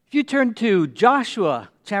If you turn to Joshua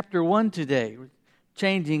chapter 1 today, we're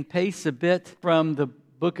changing pace a bit from the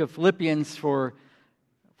book of Philippians for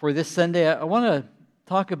this Sunday. I want to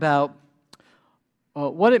talk about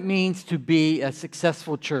what it means to be a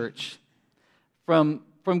successful church from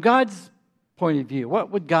God's point of view.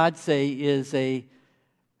 What would God say is a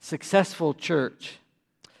successful church?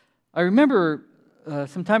 I remember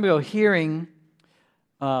some time ago hearing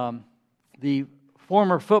the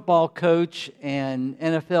former football coach and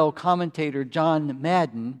NFL commentator John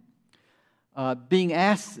Madden being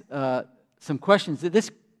asked some questions. This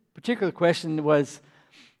particular question was,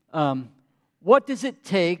 what does it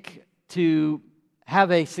take to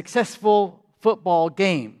have a successful football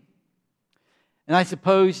game? And I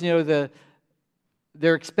suppose, they're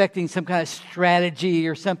expecting some kind of strategy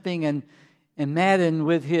or something, and Madden,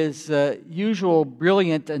 with his usual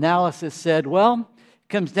brilliant analysis, said, well, it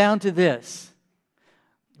comes down to this.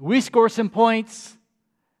 We score some points,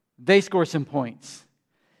 they score some points.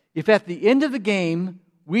 If at the end of the game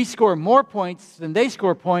we score more points than they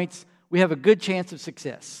score points, we have a good chance of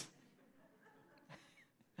success.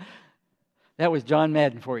 That was John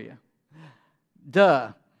Madden for you.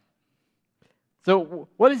 Duh. So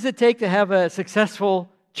what does it take to have a successful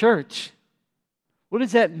church? What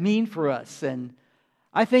does that mean for us? And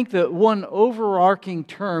I think that one overarching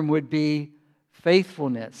term would be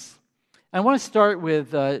faithfulness. I want to start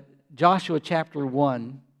with Joshua chapter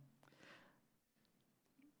 1.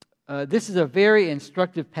 This is a very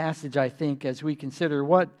instructive passage, I think, as we consider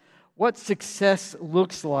what success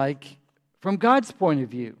looks like from God's point of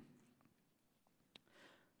view.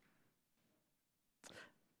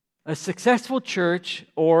 A successful church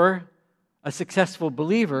or a successful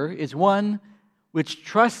believer is one which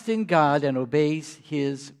trusts in God and obeys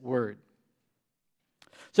His word.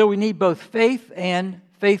 So we need both faith and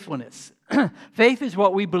faithfulness. Faith is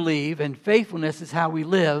what we believe, and faithfulness is how we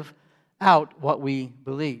live out what we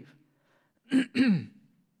believe.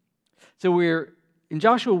 So we're in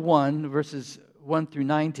Joshua 1, verses 1 through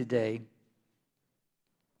 9 today.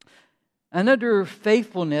 And under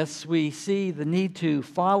faithfulness, we see the need to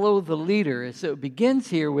follow the leader. So it begins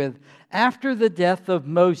here with, after the death of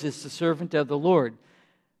Moses, the servant of the Lord.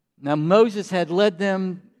 Now Moses had led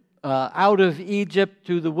them out of Egypt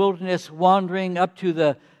to the wilderness, wandering up to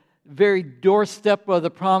the very doorstep of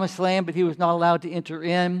the promised land, but he was not allowed to enter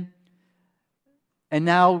in. And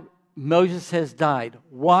now Moses has died.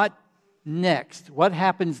 What next? What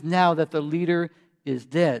happens now that the leader is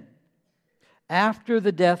dead? After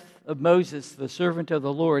the death of Moses, the servant of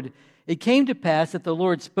the Lord, it came to pass that the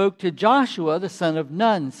Lord spoke to Joshua, the son of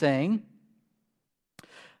Nun, saying,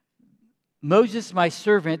 Moses, my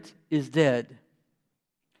servant, is dead.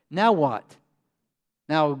 Now what?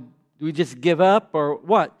 Now, do we just give up or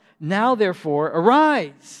what? Now, therefore,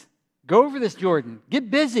 arise, go over this Jordan,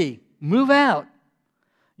 get busy, move out,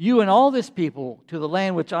 you and all this people, to the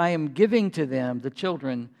land which I am giving to them, the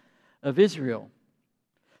children of Israel.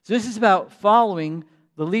 So this is about following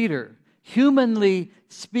the leader. Humanly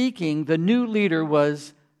speaking, the new leader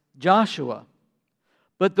was Joshua.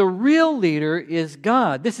 But the real leader is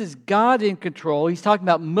God. This is God in control. He's talking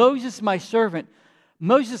about Moses, my servant.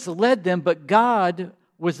 Moses led them, but God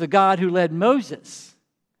was the God who led Moses.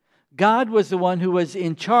 God was the one who was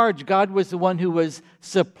in charge. God was the one who was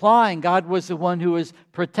supplying. God was the one who was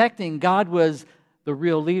protecting. God was the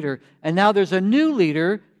real leader. And now there's a new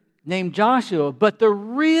leader named Joshua, but the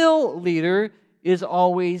real leader is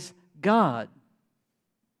always God.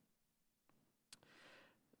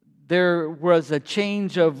 There was a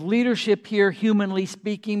change of leadership here, humanly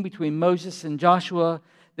speaking, between Moses and Joshua.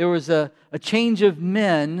 There was a change of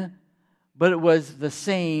men, but it was the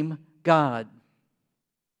same God.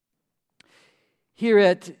 Here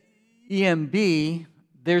at EMB,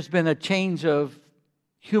 there's been a change of,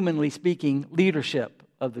 humanly speaking, leadership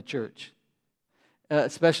of the church.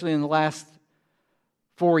 Especially in the last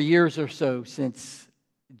 4 years or so, since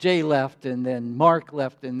Jay left, and then Mark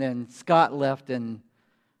left, and then Scott left, and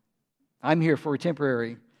I'm here for a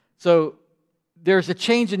temporary. So there's a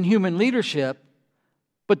change in human leadership,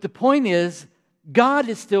 but the point is, God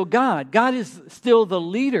is still God. God is still the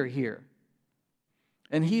leader here.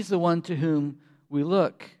 And He's the one to whom we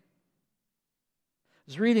look. I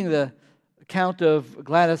was reading the account of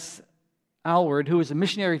Gladys Aylward, who was a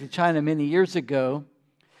missionary to China many years ago,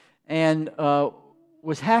 and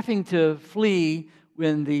was having to flee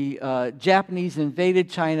when the Japanese invaded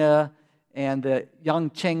China and the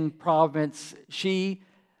Yangcheng province. She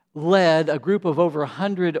led a group of over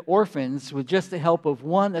 100 orphans with just the help of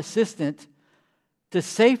one assistant to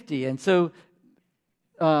safety. And so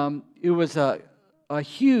it was a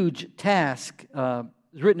huge task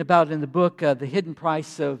is written about in the book, The Hidden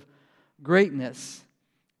Price of Greatness.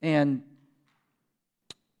 And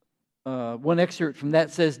one excerpt from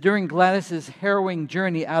that says, during Gladys's harrowing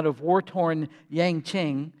journey out of war-torn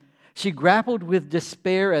Yangcheng, she grappled with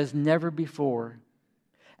despair as never before.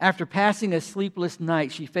 After passing a sleepless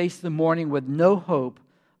night, she faced the morning with no hope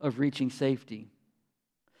of reaching safety.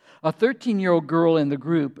 A 13-year-old girl in the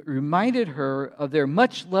group reminded her of their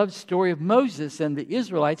much-loved story of Moses and the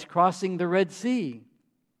Israelites crossing the Red Sea.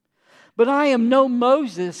 "But I am no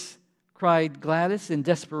Moses," cried Gladys in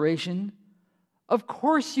desperation. "Of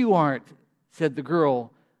course you aren't," said the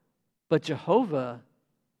girl, "but Jehovah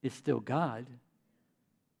is still God."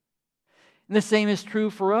 And the same is true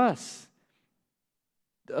for us.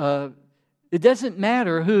 It doesn't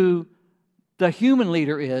matter who the human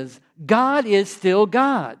leader is. God is still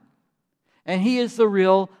God. And He is the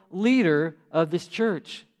real leader of this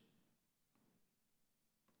church.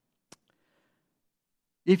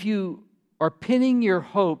 If you are pinning your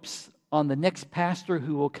hopes on the next pastor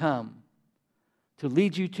who will come to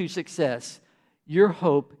lead you to success, your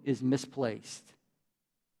hope is misplaced.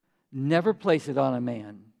 Never place it on a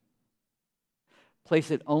man.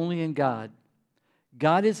 Place it only in God.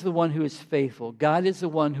 God is the one who is faithful. God is the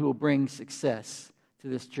one who will bring success to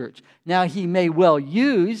this church. Now, He may well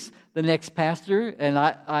use the next pastor, and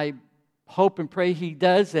I hope and pray He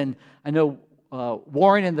does. And I know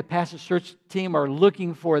Warren and the pastor search team are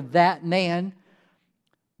looking for that man.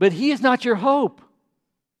 But he is not your hope.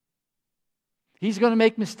 He's going to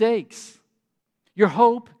make mistakes. Your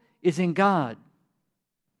hope is in God.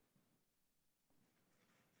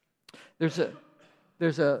 There's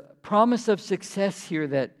a promise of success here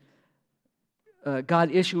that God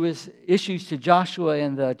issues to Joshua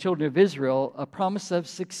and the children of Israel, a promise of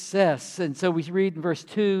success. And so we read in verse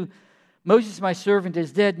 2, "Moses, my servant,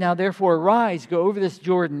 is dead. Now therefore arise, go over this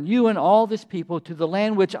Jordan, you and all this people, to the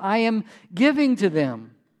land which I am giving to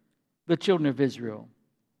them," the children of Israel.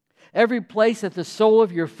 "Every place that the sole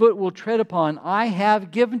of your foot will tread upon, I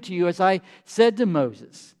have given to you, as I said to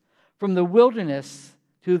Moses. From the wilderness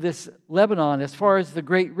to this Lebanon, as far as the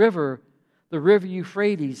great river, the river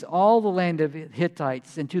Euphrates, all the land of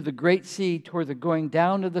Hittites, and to the great sea toward the going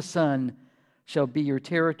down of the sun shall be your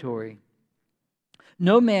territory.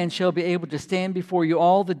 No man shall be able to stand before you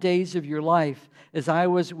all the days of your life. As I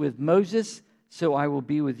was with Moses, so I will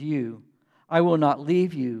be with you. I will not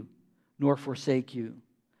leave you nor forsake you.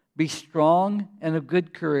 Be strong and of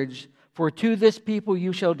good courage, for to this people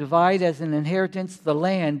you shall divide as an inheritance the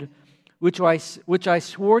land which I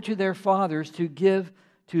swore to their fathers to give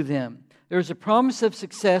to them." There's a promise of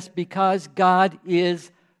success because God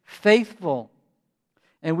is faithful.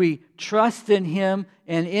 And we trust in Him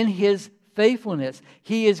and in His faithfulness.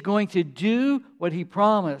 He is going to do what He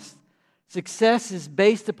promised. Success is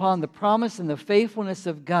based upon the promise and the faithfulness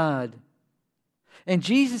of God. And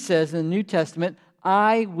Jesus says in the New Testament,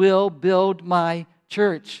 "I will build my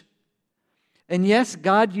church." And yes,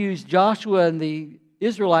 God used Joshua and the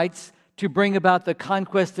Israelites to bring about the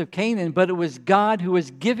conquest of Canaan, but it was God who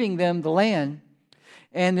was giving them the land.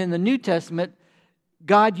 And in the New Testament,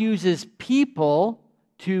 God uses people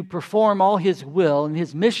to perform all His will and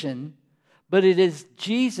His mission, but it is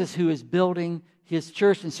Jesus who is building His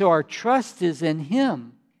church. And so our trust is in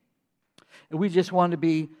Him. And we just want to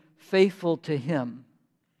be faithful to Him.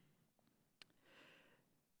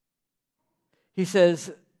 He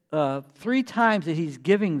says 3 times that He's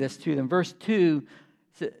giving this to them. Verse 2,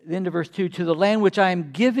 the end of verse 2, "To the land which I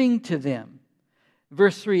am giving to them."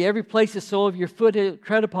 Verse 3, "Every place the sole of your foot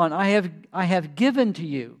tread upon, I have given to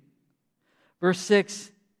you." Verse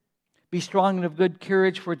 6, "Be strong and of good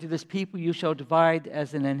courage, for to this people you shall divide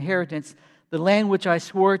as an inheritance the land which I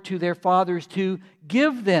swore to their fathers to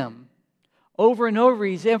give them." Over and over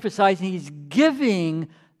He's emphasizing He's giving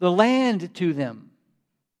the land to them.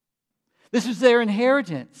 This was their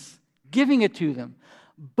inheritance, giving it to them.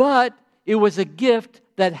 But it was a gift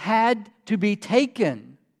that had to be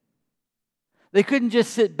taken. They couldn't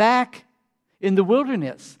just sit back in the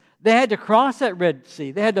wilderness. They had to cross that Red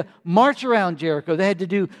Sea. They had to march around Jericho. They had to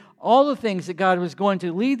do all the things that God was going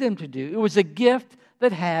to lead them to do. It was a gift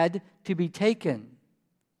that had to be taken.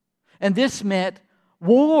 And this meant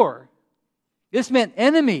war. This meant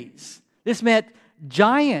enemies. This meant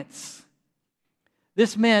giants.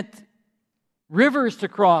 This meant rivers to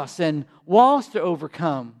cross and walls to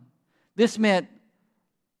overcome. This meant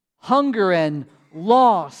hunger and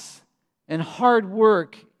loss and hard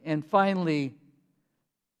work and finally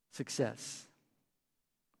success.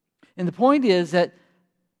 And the point is that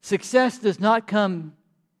success does not come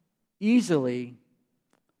easily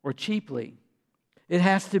or cheaply. It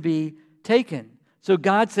has to be taken. So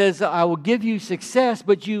God says, I will give you success,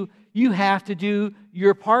 but you have to do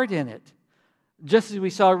your part in it. Just as we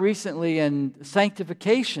saw recently in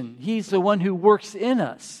sanctification, He's the one who works in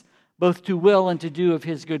us, both to will and to do of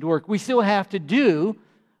His good work. We still have to do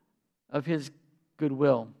of His good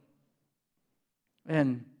will.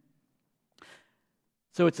 And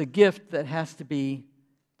so it's a gift that has to be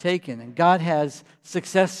taken. And God has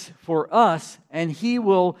success for us, and He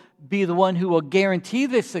will be the one who will guarantee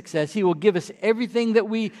this success. He will give us everything that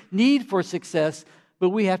we need for success, but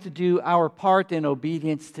we have to do our part in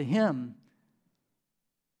obedience to Him.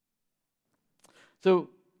 So,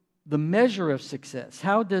 the measure of success.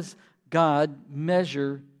 How does God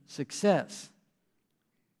measure success?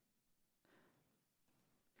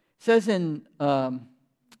 It says in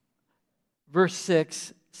verse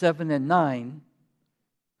 6, 7, and 9,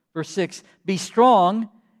 verse 6, be strong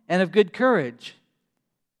and of good courage.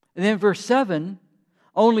 And then verse 7,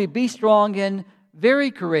 only be strong and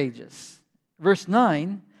very courageous. Verse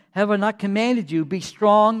 9, have I not commanded you, be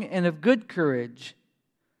strong and of good courage.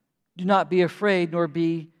 Do not be afraid nor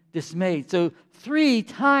be dismayed. So 3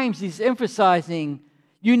 times he's emphasizing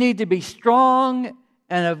you need to be strong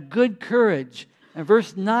and of good courage. And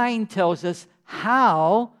verse 9 tells us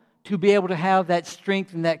how to be able to have that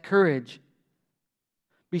strength and that courage.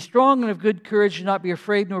 Be strong and of good courage, do not be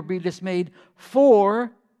afraid nor be dismayed,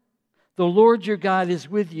 for the Lord your God is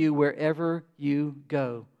with you wherever you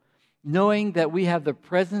go. Knowing that we have the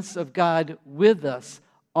presence of God with us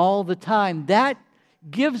all the time, that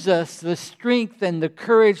gives us the strength and the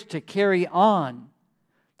courage to carry on,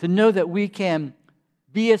 to know that we can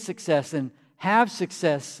be a success and have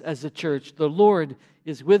success as a church. The Lord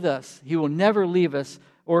is with us. He will never leave us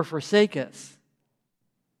or forsake us.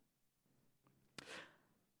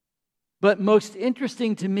 But most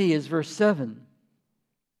interesting to me is verse 7,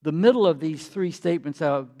 the middle of these 3 statements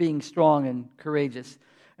of being strong and courageous.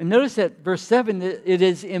 And notice that verse 7, it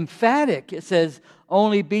is emphatic. It says,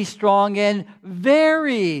 only be strong and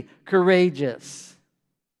very courageous.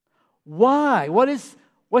 Why?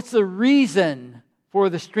 What's the reason for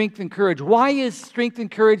the strength and courage? Why is strength and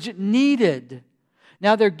courage needed?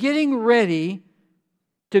 Now they're getting ready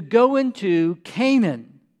to go into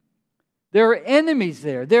Canaan. There are enemies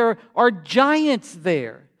there. There are giants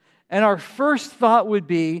there. And our first thought would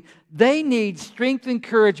be they need strength and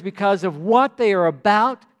courage because of what they are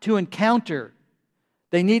about to encounter.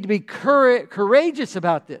 They need to be courageous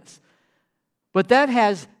about this. But that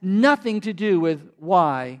has nothing to do with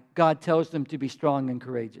why God tells them to be strong and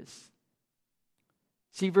courageous.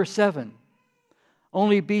 See verse 7.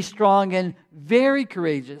 Only be strong and very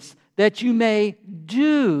courageous, that you may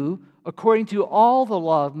do according to all the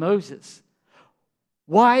law of Moses.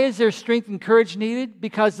 Why is there strength and courage needed?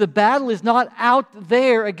 Because the battle is not out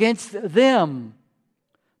there against them.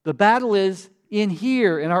 The battle is in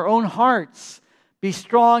here, in our own hearts. Be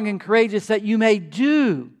strong and courageous that you may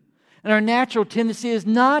do. And our natural tendency is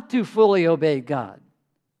not to fully obey God.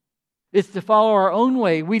 It's to follow our own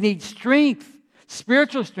way. We need strength,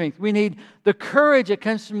 spiritual strength. We need the courage that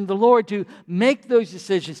comes from the Lord to make those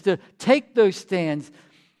decisions, to take those stands,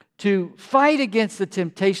 to fight against the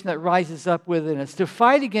temptation that rises up within us, to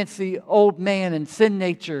fight against the old man and sin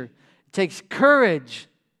nature. It takes courage,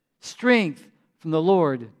 strength from the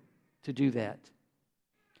Lord to do that.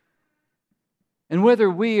 And whether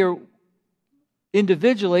we are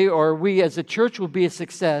individually or we as a church will be a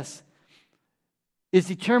success is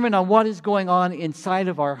determined on what is going on inside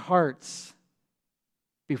of our hearts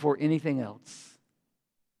before anything else.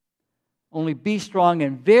 Only be strong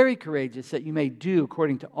and very courageous that you may do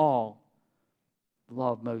according to all the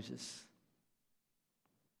law of Moses.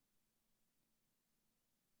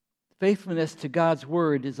 Faithfulness to God's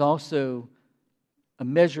word is also a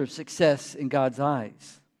measure of success in God's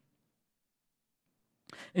eyes.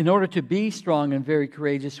 In order to be strong and very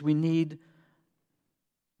courageous, we need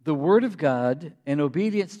the Word of God and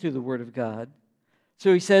obedience to the Word of God.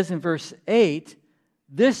 So he says in verse 8,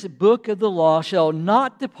 this book of the law shall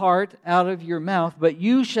not depart out of your mouth, but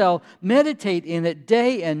you shall meditate in it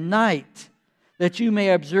day and night, that you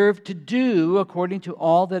may observe to do according to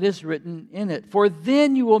all that is written in it. For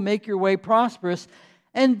then you will make your way prosperous,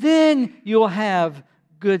 and then you will have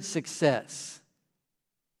good success.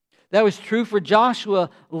 That was true for Joshua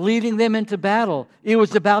leading them into battle. It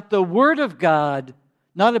was about the Word of God,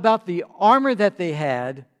 not about the armor that they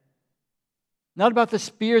had, not about the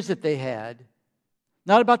spears that they had,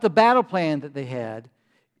 not about the battle plan that they had.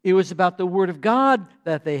 It was about the Word of God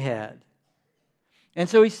that they had. And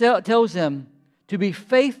so he tells them to be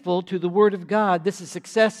faithful to the Word of God. This is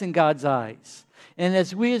success in God's eyes. And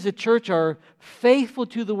as we as a church are faithful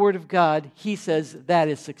to the Word of God, he says that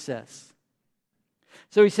is success.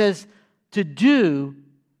 So he says to do,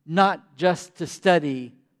 not just to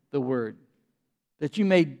study the word. That you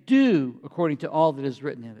may do according to all that is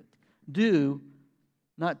written in it. Do,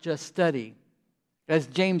 not just study. As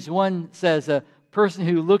James 1 says, a person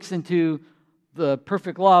who looks into the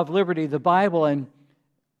perfect law of liberty, the Bible, and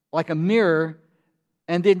like a mirror,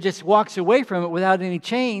 and then just walks away from it without any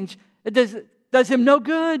change, it does him no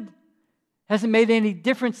good. Hasn't made any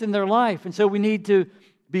difference in their life. And so we need to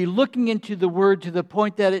be looking into the Word to the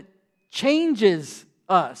point that it changes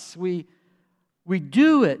us. We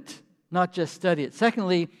do it, not just study it.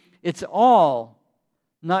 Secondly, it's all,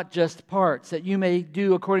 not just parts, that you may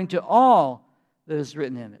do according to all that is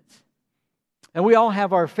written in it. And we all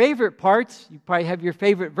have our favorite parts. You probably have your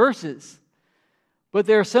favorite verses. But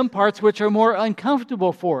there are some parts which are more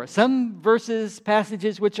uncomfortable for us. Some verses,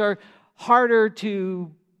 passages which are harder to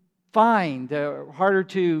find, harder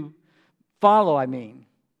to follow,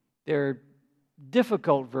 They're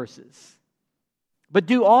difficult verses. But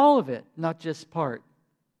do all of it, not just part.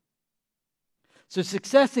 So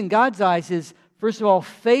success in God's eyes is, first of all,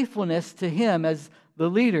 faithfulness to Him as the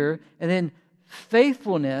leader, and then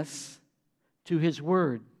faithfulness to His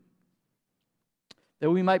Word.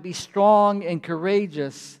 That we might be strong and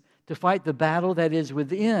courageous to fight the battle that is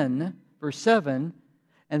within, verse 7,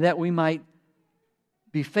 and that we might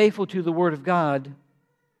be faithful to the Word of God,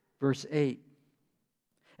 verse 8.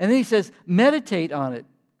 And then he says, meditate on it.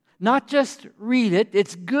 Not just read it.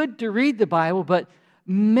 It's good to read the Bible, but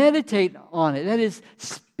meditate on it. That is,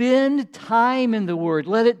 spend time in the Word.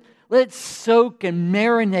 Let it soak and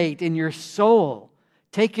marinate in your soul.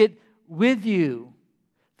 Take it with you.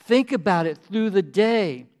 Think about it through the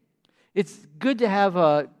day. It's good to have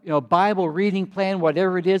a Bible reading plan,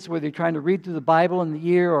 whatever it is, whether you're trying to read through the Bible in the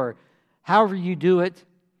year or however you do it.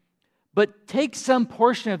 But take some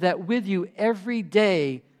portion of that with you every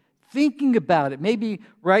day, thinking about it. Maybe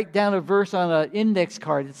write down a verse on an index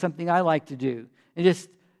card. It's something I like to do. And just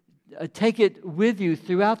take it with you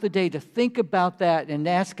throughout the day to think about that and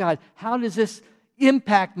ask God, how does this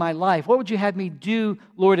impact my life? What would you have me do,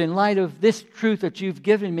 Lord, in light of this truth that you've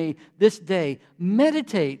given me this day?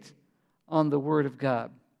 Meditate on the Word of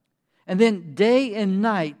God. And then day and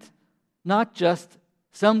night, not just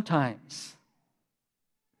sometimes.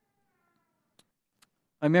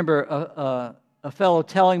 I remember a fellow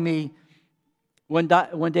telling me one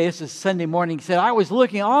day, this is Sunday morning, he said, I was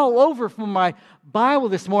looking all over for my Bible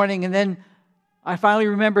this morning, and then I finally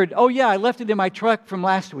remembered, oh yeah, I left it in my truck from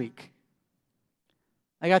last week.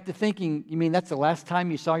 I got to thinking, you mean that's the last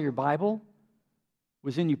time you saw your Bible?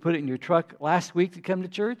 Was when you put it in your truck last week to come to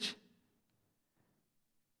church?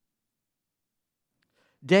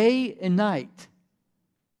 Day and night,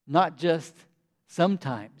 not just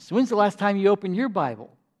sometimes. When's the last time you opened your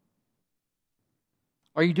Bible?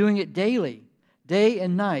 Are you doing it daily, day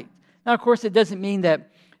and night? Now, of course, it doesn't mean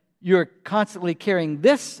that you're constantly carrying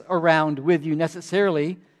this around with you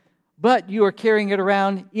necessarily, but you are carrying it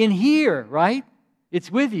around in here, right?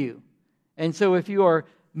 It's with you. And so if you are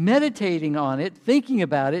meditating on it, thinking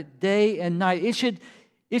about it day and night, it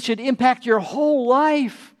should impact your whole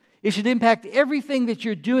life. It should impact everything that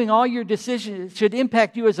you're doing, all your decisions. It should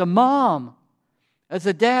impact you as a mom, as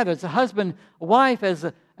a dad, as a husband, a wife, as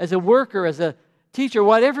a worker, as a teacher.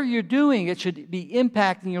 Whatever you're doing, it should be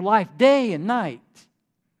impacting your life day and night.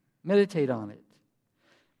 Meditate on it.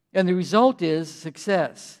 And the result is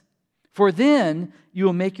success. For then you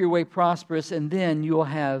will make your way prosperous, and then you will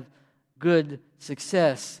have good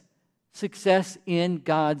success. Success in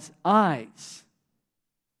God's eyes.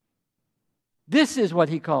 This is what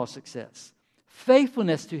He calls success.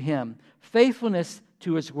 Faithfulness to Him. Faithfulness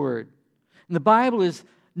to His Word. And the Bible is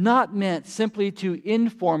not meant simply to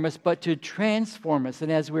inform us, but to transform us.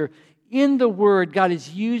 And as we're in the Word, God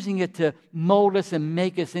is using it to mold us and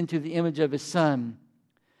make us into the image of His Son.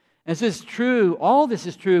 And this is true, all this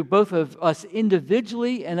is true, both of us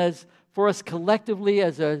individually and as for us collectively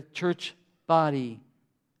as a church body.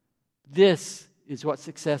 This is what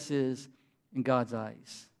success is in God's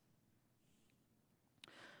eyes.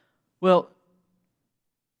 Well,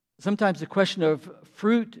 sometimes the question of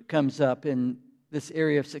fruit comes up in this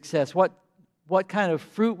area of success. What kind of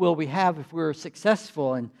fruit will we have if we're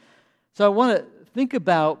successful? And so I want to think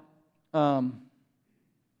about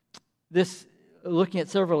this, looking at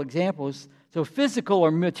several examples. So physical or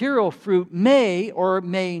material fruit may or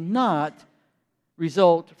may not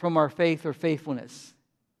result from our faith or faithfulness.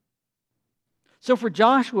 So for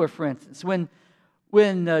Joshua, for instance, when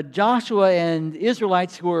Joshua and the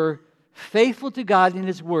Israelites were faithful to God in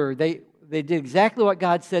His Word, they did exactly what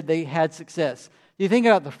God said, they had success. You think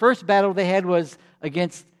about the first battle they had was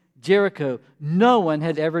against Jericho. No one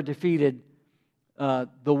had ever defeated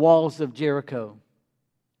the walls of Jericho.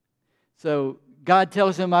 So God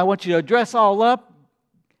tells him, I want you to dress all up,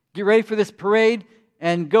 get ready for this parade,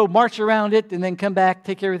 and go march around it, and then come back,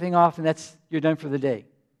 take everything off, and you're done for the day.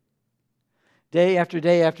 Day after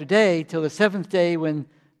day after day, till the seventh day when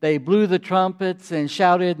they blew the trumpets and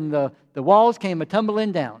shouted, and the walls came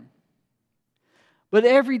a-tumbling down. But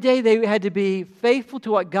every day they had to be faithful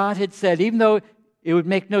to what God had said, even though it would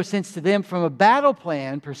make no sense to them from a battle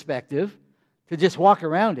plan perspective to just walk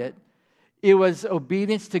around it. It was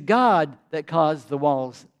obedience to God that caused the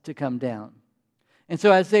walls to come down. And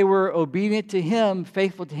so as they were obedient to Him,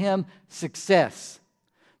 faithful to Him, success.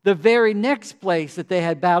 The very next place that they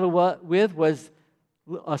had battle with was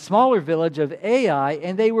a smaller village of Ai,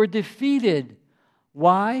 and they were defeated.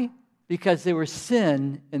 Why? Because there was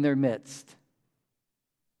sin in their midst.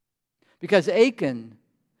 Because Achan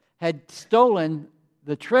had stolen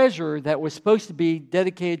the treasure that was supposed to be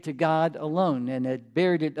dedicated to God alone and had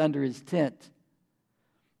buried it under his tent.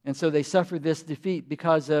 And so they suffered this defeat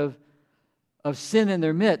because of sin in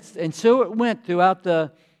their midst. And so it went throughout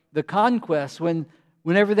the conquest.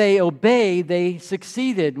 Whenever they obeyed, they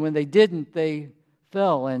succeeded. When they didn't, they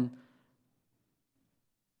fell. And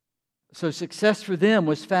so success for them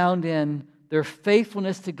was found in their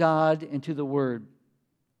faithfulness to God and to the Word.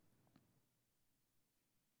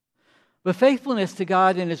 But faithfulness to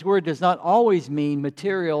God and His Word does not always mean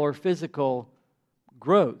material or physical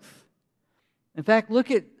growth. In fact,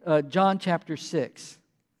 look at John chapter 6.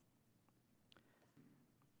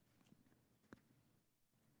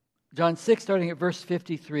 John 6, starting at verse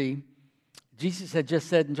 53, Jesus had just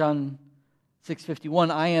said in John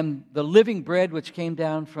 6:51, I am the living bread which came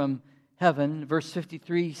down from heaven. Verse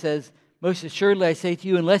 53 he says, most assuredly I say to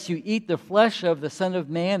you, unless you eat the flesh of the Son of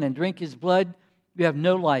Man and drink His blood, you have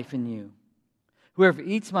no life in you. Whoever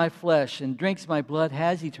eats my flesh and drinks my blood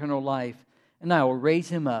has eternal life, and I will raise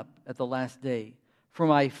him up at the last day. For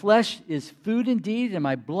my flesh is food indeed, and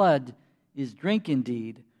my blood is drink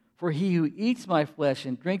indeed. For he who eats my flesh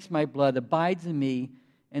and drinks my blood abides in me,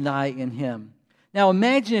 and I in him. Now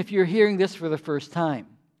imagine if you're hearing this for the first time.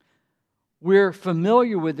 We're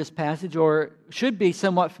familiar with this passage, or should be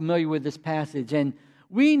somewhat familiar with this passage, and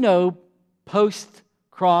we know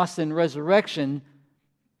post-cross and resurrection,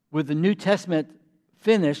 with the New Testament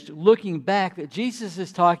finished, looking back, that Jesus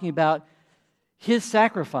is talking about His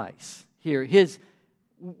sacrifice here.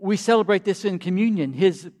 We celebrate this in communion.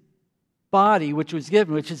 His body, which was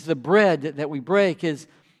given, which is the bread that we break, His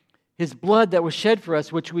blood that was shed for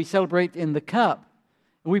us, which we celebrate in the cup.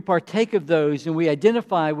 And we partake of those, and we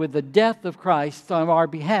identify with the death of Christ on our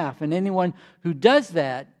behalf. And anyone who does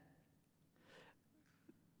that,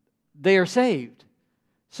 they are saved.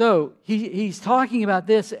 So he's talking about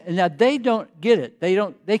this, and now they don't get it.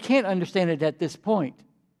 They can't understand it at this point.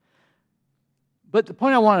 But the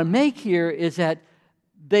point I want to make here is that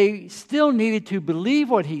they still needed to believe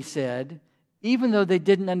what he said, even though they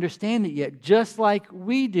didn't understand it yet, just like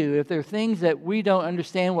we do. If there are things that we don't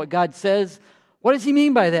understand what God says, what does He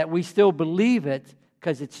mean by that? We still believe it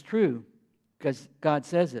because it's true, because God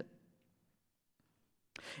says it.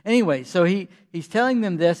 Anyway, so he's telling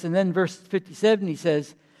them this, and then verse 57 he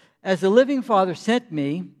says, as the living Father sent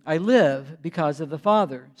me, I live because of the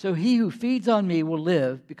Father. So he who feeds on me will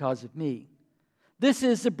live because of me. This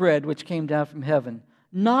is the bread which came down from heaven,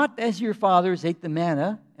 not as your fathers ate the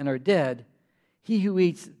manna and are dead. He who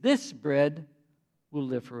eats this bread will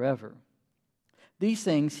live forever. These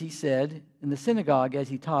things he said in the synagogue as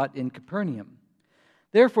he taught in Capernaum.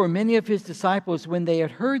 Therefore many of his disciples, when they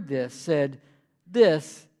had heard this, said,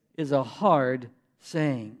 this is a hard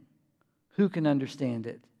saying. Who can understand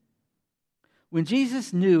it? When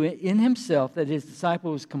Jesus knew in himself that his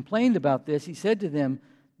disciples complained about this, he said to them,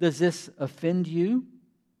 does this offend you?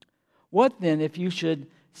 What then if you should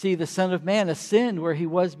see the Son of Man ascend where he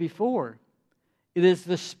was before? It is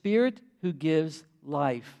the Spirit who gives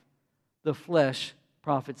life. The flesh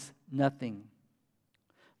profits nothing.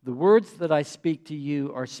 The words that I speak to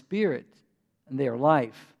you are spirit, and they are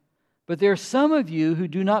life. But there are some of you who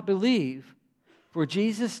do not believe. For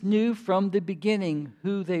Jesus knew from the beginning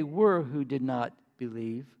who they were who did not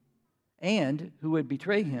believe and who would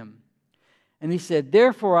betray him. And he said,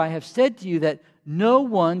 therefore I have said to you that no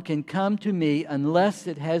one can come to me unless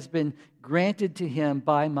it has been granted to him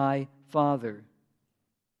by my Father.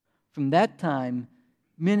 From that time,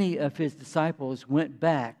 many of his disciples went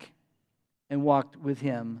back and walked with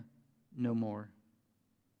him no more.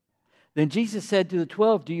 Then Jesus said to the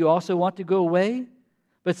 12, do you also want to go away?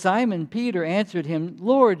 But Simon Peter answered him,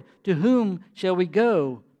 Lord, to whom shall we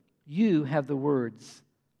go? You have the words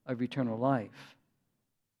of eternal life.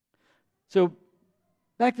 So,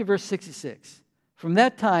 back to verse 66. From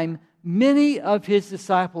that time, many of his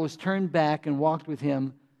disciples turned back and walked with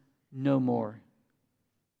him no more.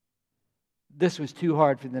 This was too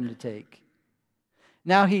hard for them to take.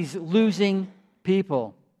 Now he's losing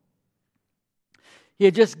people. He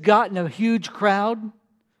had just gotten a huge crowd.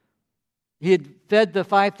 He had fed the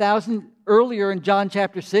 5,000 earlier in John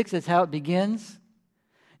chapter 6. That's how it begins.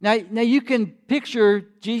 Now you can picture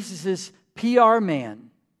Jesus' PR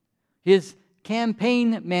man, his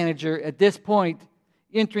campaign manager at this point,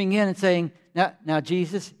 entering in and saying, now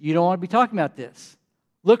Jesus, you don't want to be talking about this.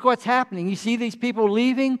 Look what's happening. You see these people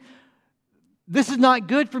leaving? This is not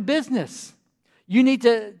good for business. You need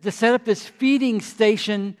to set up this feeding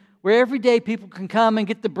station where every day people can come and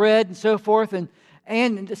get the bread and so forth,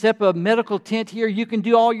 and set up a medical tent here. You can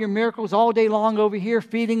do all your miracles all day long over here,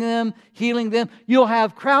 feeding them, healing them. You'll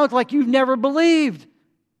have crowds like you've never believed.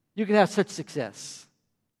 You can have such success.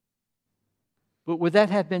 But would that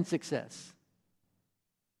have been success?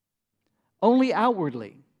 Only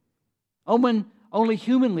outwardly. Only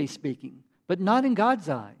humanly speaking, but not in God's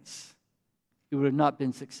eyes. It would have not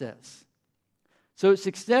been success. So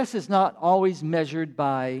success is not always measured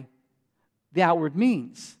by the outward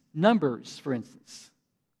means. Numbers, for instance.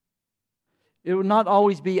 It would not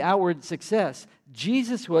always be outward success.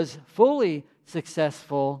 Jesus was fully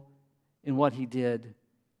successful in what he did,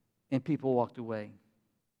 and people walked away.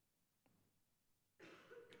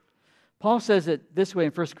 Paul says it this way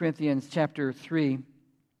in 1 Corinthians chapter 3.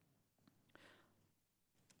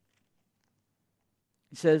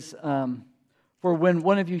 He says, for when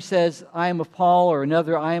one of you says, I am of Paul, or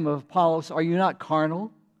another, I am of Apollos, are you not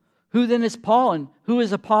carnal? Who then is Paul and who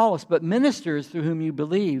is Apollos, but ministers through whom you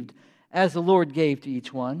believed, as the Lord gave to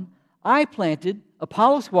each one? I planted,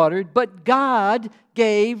 Apollos watered, but God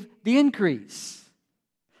gave the increase.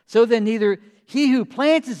 So then neither he who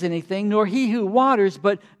plants is anything, nor he who waters,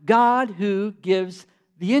 but God who gives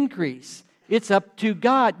the increase. It's up to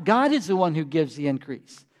God. God is the one who gives the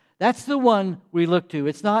increase. That's the one we look to.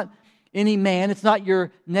 It's not any man. It's not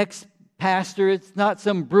your next pastor. It's not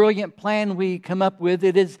some brilliant plan we come up with.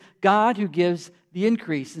 It is God who gives the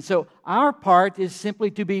increase. And so our part is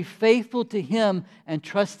simply to be faithful to Him and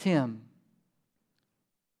trust Him.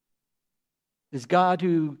 It's God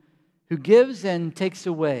who gives and takes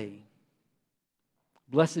away.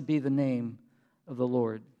 Blessed be the name of the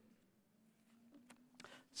Lord.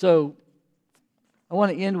 So I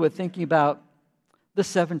want to end with thinking about the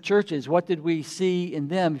 7 churches. What did we see in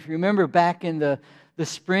them? If you remember back in the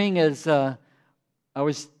spring, as I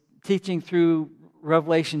was teaching through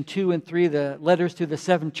Revelation 2 and 3, the letters to the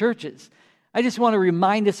 7 churches, I just want to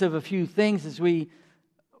remind us of a few things.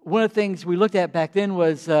 One of the things we looked at back then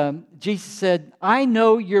was Jesus said, I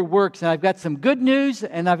know your works, and I've got some good news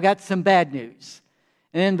and I've got some bad news.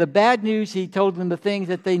 And in the bad news, He told them the things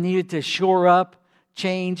that they needed to shore up,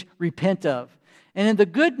 change, repent of. And in the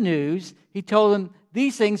good news, He told them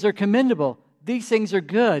these things are commendable. These things are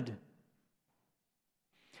good.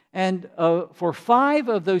 And for 5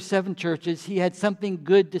 of those 7 churches, He had something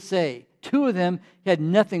good to say. 2 of them, He had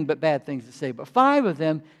nothing but bad things to say. But 5 of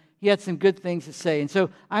them, He had some good things to say. And so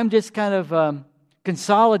I'm just kind of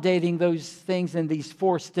consolidating those things in these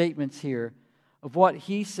 4 statements here of what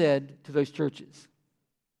He said to those churches.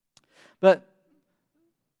 But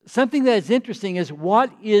something that is interesting is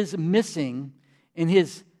what is missing in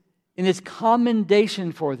His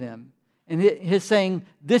commendation for them. And His saying,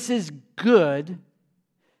 this is good.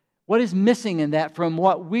 What is missing in that from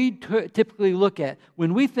what we typically look at?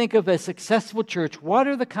 When we think of a successful church, what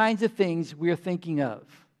are the kinds of things we are thinking of?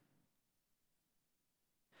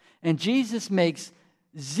 And Jesus makes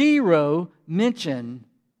 0 mention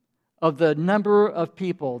of the number of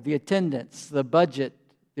people, the attendance, the budget,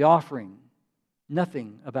 the offering.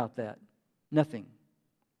 Nothing about that. Nothing.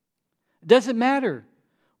 It doesn't matter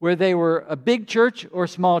where they were a big church or a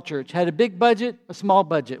small church, had a big budget, a small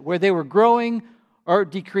budget, where they were growing or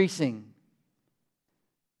decreasing.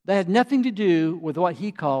 That had nothing to do with what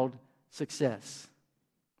He called success.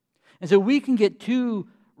 And so we can get too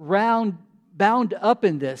bound up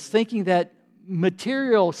in this, thinking that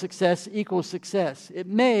material success equals success. It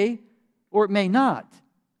may or it may not.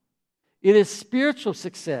 It is spiritual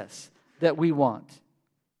success that we want.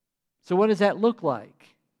 So what does that look like?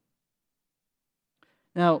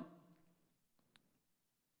 Now,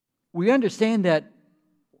 we understand that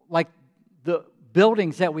like the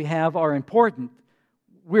buildings that we have are important.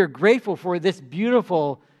 We're grateful for this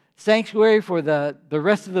beautiful sanctuary, for the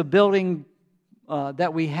rest of the building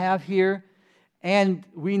that we have here. And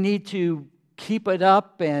we need to keep it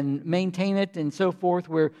up and maintain it and so forth.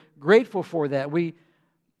 We're grateful for that. We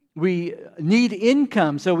need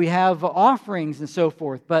income, so we have offerings and so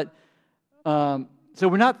forth. But So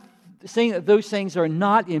we're not saying that those things are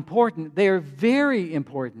not important. They are very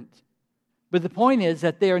important. But the point is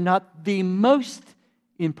that they are not the most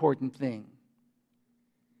important thing.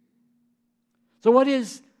 So what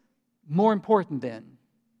is more important then?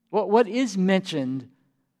 What is mentioned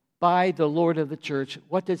by the Lord of the church?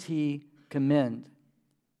 What does He commend?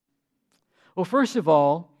 Well, first of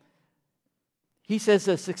all, He says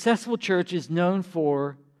a successful church is known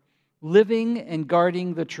for living and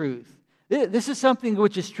guarding the truth. This is something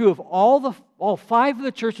which is true of all five of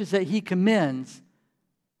the churches that He commends.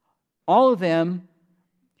 All of them,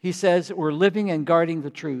 He says, were living and guarding the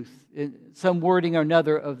truth. Some wording or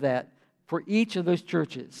another of that for each of those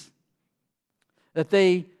churches. That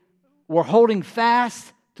they were holding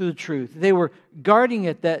fast to the truth. They were guarding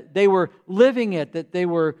it, that they were living it, that they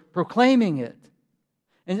were proclaiming it.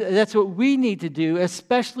 And that's what we need to do,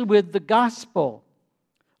 especially with the gospel.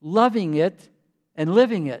 Loving it and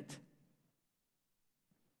living it.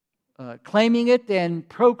 Claiming it and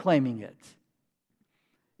proclaiming it.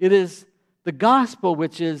 It is the gospel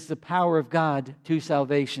which is the power of God to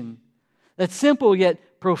salvation. That simple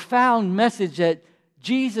yet profound message that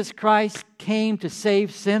Jesus Christ came to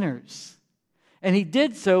save sinners. And He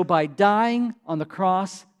did so by dying on the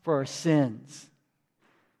cross for our sins.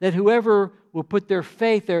 That whoever will put their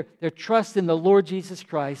faith, their trust in the Lord Jesus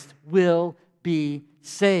Christ will be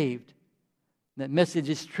saved. That message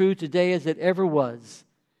is true today as it ever was.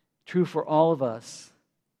 True for all of us.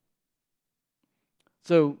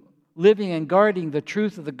 So, living and guarding the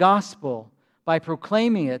truth of the gospel by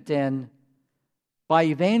proclaiming it and by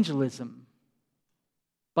evangelism,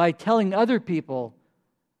 by telling other people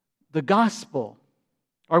the gospel.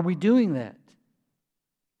 Are we doing that?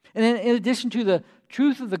 And in addition to the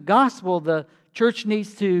truth of the gospel, the church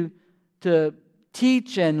needs to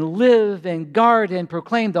teach and live and guard and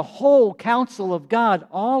proclaim the whole counsel of God,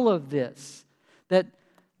 all of this.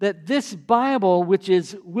 That this Bible, which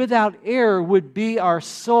is without error, would be our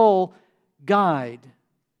sole guide,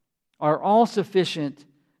 our all-sufficient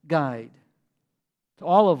guide to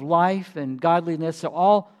all of life and godliness, to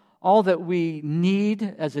all that we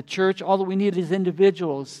need as a church, all that we need as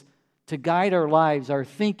individuals to guide our lives, our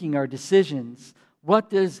thinking, our decisions. What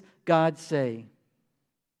does God say?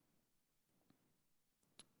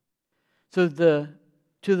 So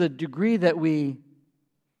to the degree that we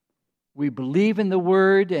believe in the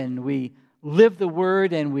Word and we live the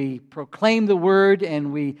Word and we proclaim the Word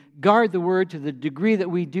and we guard the Word, to the degree that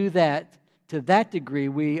we do that, to that degree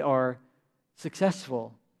we are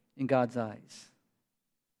successful in God's eyes.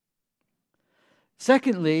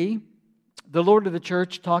 Secondly, the Lord of the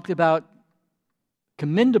church talked about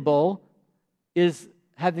commendable is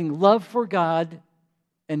having love for God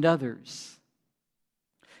and others.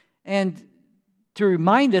 And to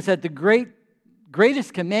remind us that the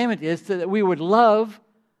greatest commandment is that we would love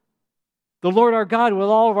the Lord our God with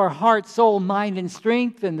all of our heart, soul, mind, and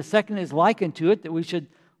strength. And the second is likened to it, that we should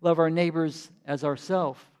love our neighbors as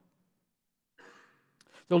ourselves.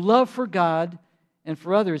 So love for God and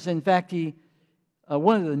for others. In fact,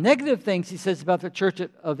 one of the negative things he says about the church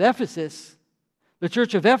of Ephesus, the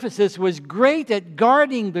church of Ephesus was great at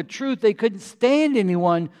guarding the truth. They couldn't stand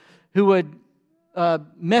anyone who would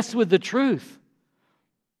mess with the truth.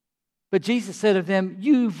 But Jesus said of them,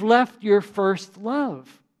 you've left your first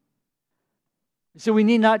love. So we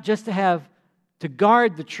need not just to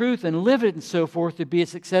guard the truth and live it and so forth to be a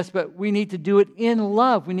success, but we need to do it in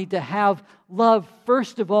love. We need to have love,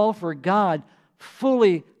 first of all, for God,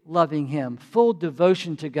 fully loving Him, full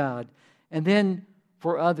devotion to God, and then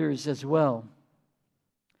for others as well.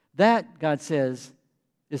 That, God says,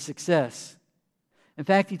 is success. In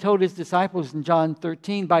fact, He told His disciples in John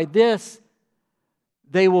 13, by this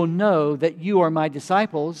they will know that you are my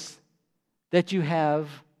disciples, that you have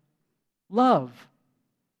love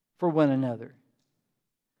for one another.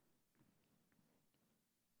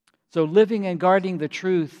 So living and guarding the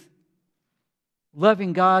truth,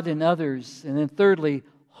 loving God and others, and then thirdly,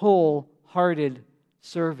 wholehearted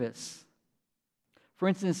service. For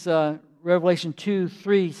instance, Revelation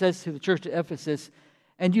 2:3 says to the church at Ephesus,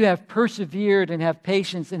 and you have persevered and have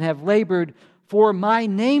patience and have labored for my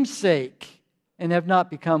name's sake and have not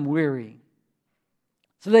become weary.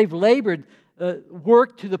 So they've labored,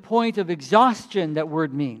 worked to the point of exhaustion, that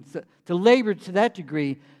word means. To labor to that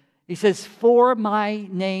degree. He says, for my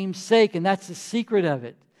name's sake, and that's the secret of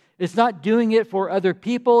it. It's not doing it for other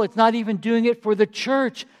people. It's not even doing it for the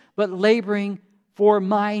church, but laboring for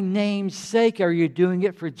my name's sake. Are you doing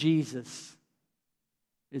it for Jesus?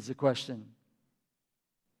 Is the question.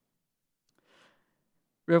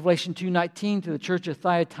 Revelation 2:19 to the church of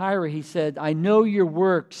Thyatira, he said, I know your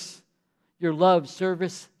works, your love,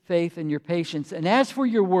 service, faith, and your patience. And as for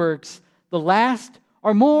your works, the last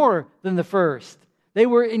are more than the first. They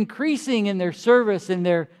were increasing in their service and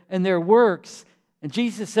their works. And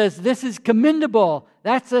Jesus says, this is commendable.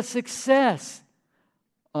 That's a success.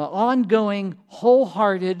 Ongoing,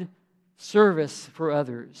 wholehearted service for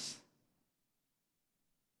others.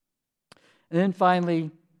 And then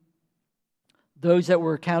finally, those that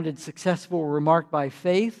were counted successful were marked by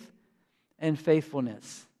faith and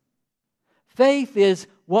faithfulness. Faith is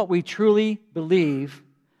what we truly believe.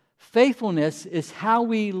 Faithfulness is how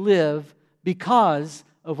we live because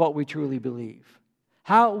of what we truly believe.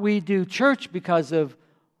 How we do church because of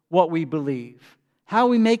what we believe. How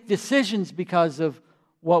we make decisions because of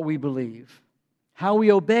what we believe. How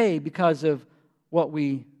we obey because of what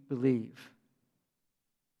we believe.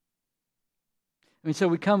 So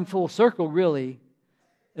we come full circle, really.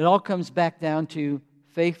 It all comes back down to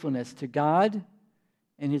faithfulness to God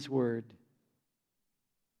and His Word.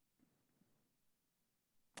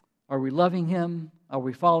 Are we loving Him? Are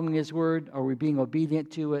we following His Word? Are we being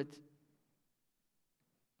obedient to it?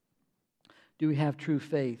 Do we have true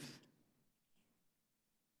faith?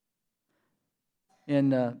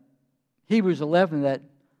 In Hebrews 11, that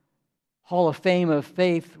Hall of Fame of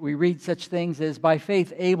faith, we read such things as, by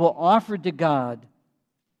faith Abel offered to God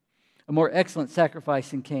a more excellent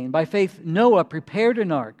sacrifice than Cain. By faith Noah prepared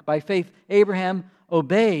an ark. By faith Abraham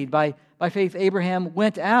obeyed. By faith Abraham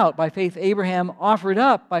went out. By faith Abraham offered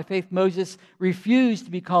up. By faith Moses refused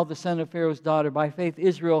to be called the son of Pharaoh's daughter. By faith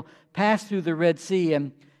Israel passed through the Red Sea,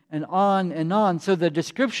 and on and on. So the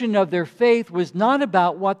description of their faith was not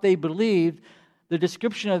about what they believed. The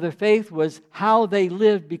description of their faith was how they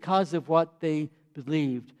lived because of what they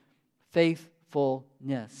believed.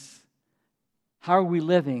 Faithfulness. How are we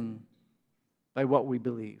living? By what we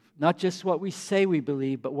believe. Not just what we say we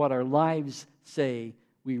believe, but what our lives say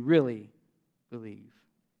we really believe.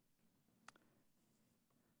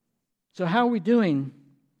 So how are we doing?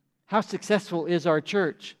 How successful is our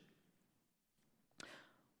church?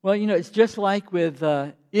 Well, it's just like with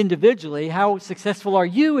individually, how successful are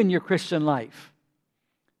you in your Christian life?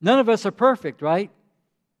 None of us are perfect, right?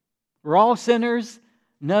 We're all sinners.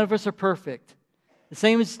 None of us are perfect. The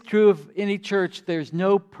same is true of any church. There's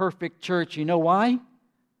no perfect church. You know why?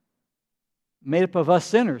 Made up of us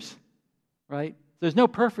sinners, right? There's no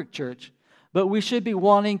perfect church. But we should be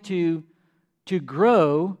wanting to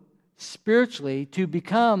grow spiritually, to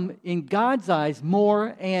become, in God's eyes,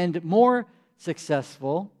 more and more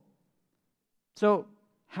successful. So,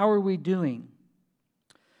 how are we doing?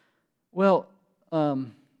 Well,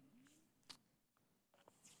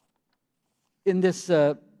 in this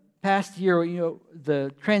past year,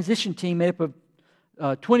 the transition team made up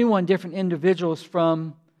of 21 different individuals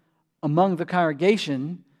from among the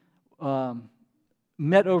congregation,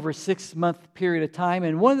 met over a 6-month period of time.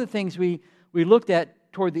 And one of the things we looked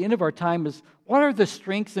at toward the end of our time is, what are the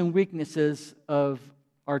strengths and weaknesses of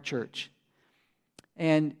our church?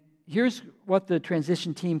 And here's what the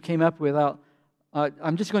transition team came up with.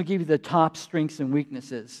 I'm just going to give you the top strengths and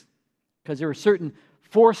weaknesses, because there were certain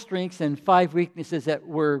 4 strengths and 5 weaknesses that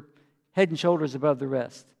were head and shoulders above the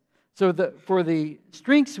rest. So for the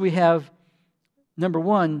strengths, we have, number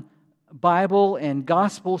 1, Bible and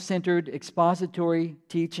gospel-centered expository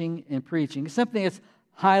teaching and preaching. It's something that's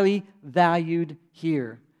highly valued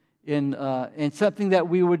here, and something that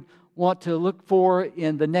we would want to look for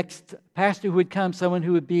in the next pastor who would come, someone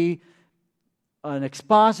who would be an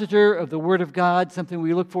expositor of the Word of God, something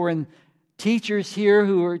we look for in teachers here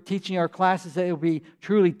who are teaching our classes, that it will be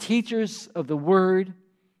truly teachers of the Word.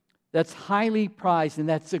 That's highly prized, and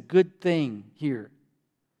that's a good thing here,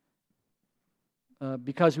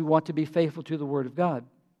 because we want to be faithful to the Word of God.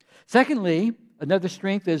 Secondly, another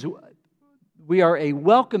strength is we are a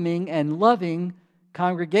welcoming and loving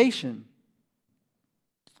congregation.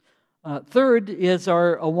 Third is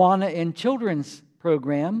our Awana and Children's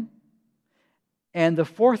program. And the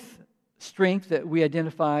 4th strength that we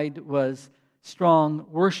identified was strong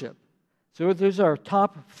worship. So those are our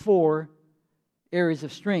top 4 areas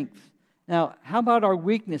of strength. Now, how about our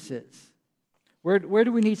weaknesses? Where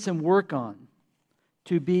do we need some work on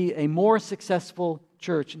to be a more successful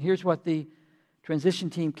church? And here's what the transition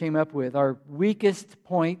team came up with. Our weakest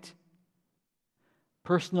point: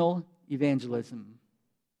 personal evangelism.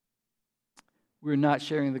 We're not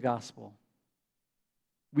sharing the gospel.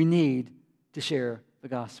 We need to share the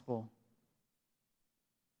gospel.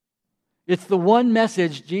 It's the one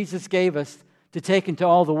message Jesus gave us to take into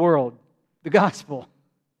all the world, the gospel.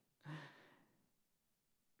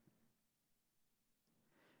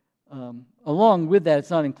 Along with that, it's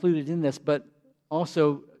not included in this, but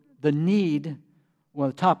also the need one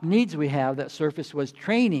of the top needs we have that surfaced was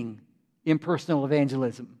training in personal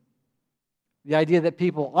evangelism. The idea that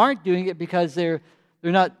people aren't doing it because they're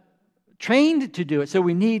not trained to do it. So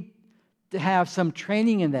we need to have some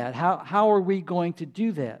training in that. How are we going to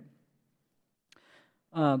do that?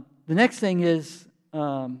 The next thing is,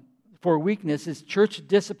 for weakness, is church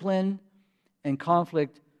discipline and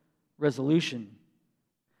conflict resolution.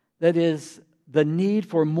 That is, the need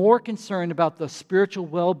for more concern about the spiritual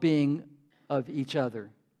well-being of each other.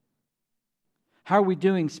 How are we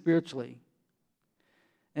doing spiritually?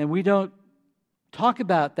 And we don't talk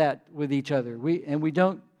about that with each other. We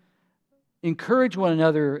don't encourage one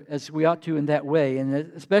another as we ought to in that way. And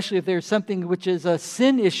especially if there's something which is a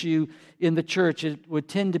sin issue in the church, it would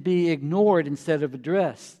tend to be ignored instead of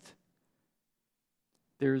addressed.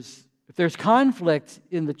 If there's conflict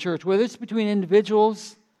in the church, whether it's between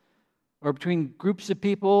individuals or between groups of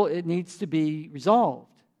people, it needs to be resolved.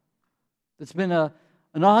 It's been an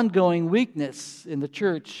ongoing weakness in the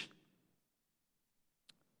church.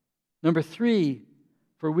 Number 3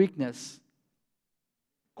 for weakness,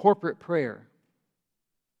 corporate prayer.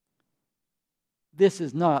 This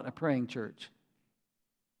is not a praying church.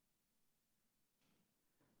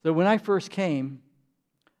 So when I first came,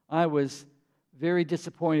 I was very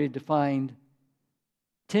disappointed to find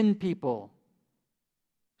 10 people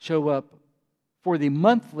show up for the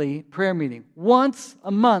monthly prayer meeting. Once a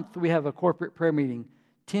month we have a corporate prayer meeting.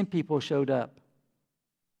 10 people showed up.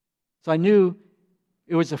 So I knew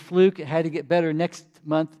it was a fluke. It had to get better next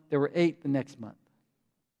month. There were 8 the next month.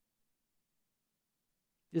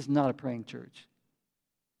 This is not a praying church.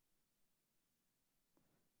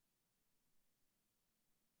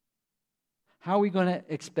 How are we going to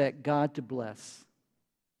expect God to bless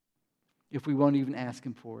if we won't even ask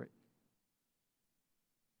Him for it?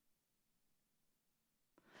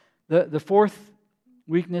 The fourth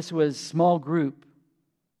weakness was small group.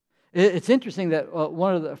 It's interesting that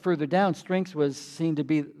one of the further down strengths was seen to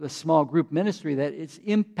be the small group ministry, that it's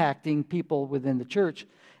impacting people within the church.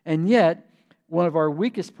 And yet, one of our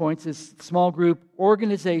weakest points is small group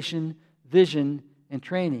organization, vision, and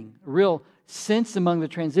training. A real sense among the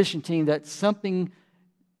transition team that something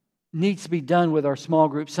needs to be done with our small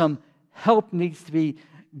group. Some help needs to be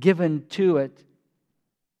given to it.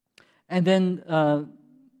 And then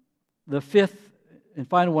the fifth and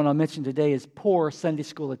final one I'll mention today is poor Sunday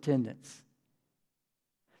school attendance.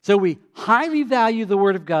 So we highly value the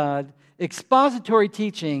Word of God, expository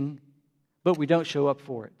teaching, but we don't show up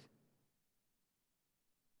for it.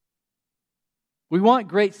 We want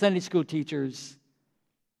great Sunday school teachers,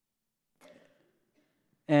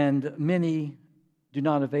 and many do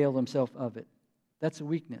not avail themselves of it. That's a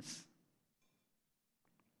weakness.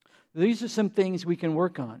 These are some things we can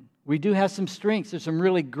work on. We do have some strengths. There's some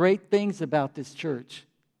really great things about this church.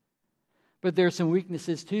 But there are some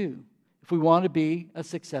weaknesses too, if we want to be a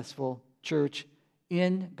successful church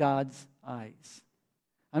in God's eyes.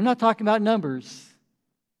 I'm not talking about numbers.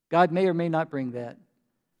 God may or may not bring that.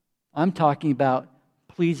 I'm talking about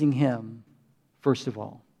pleasing Him, first of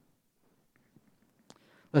all.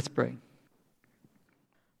 Let's pray.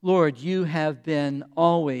 Lord, You have been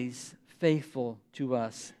always faithful to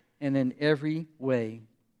us and in every way.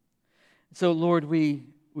 So, Lord, we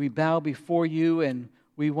bow before You and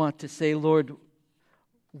we want to say, Lord,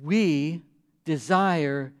 we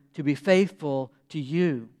desire to be faithful to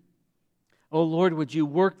You. Oh, Lord, would You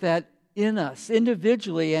work that in us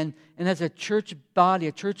individually and as a church body,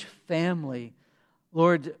 a church family.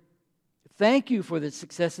 Lord, thank You for the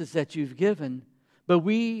successes that You've given, but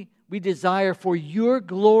we desire for Your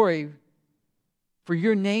glory, for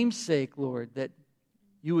Your name's sake, Lord, that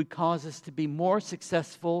You would cause us to be more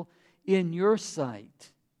successful in Your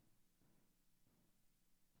sight.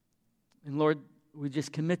 And Lord, we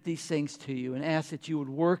just commit these things to You and ask that You would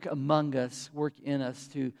work among us, work in us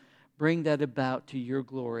to bring that about to Your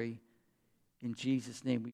glory. In Jesus' name we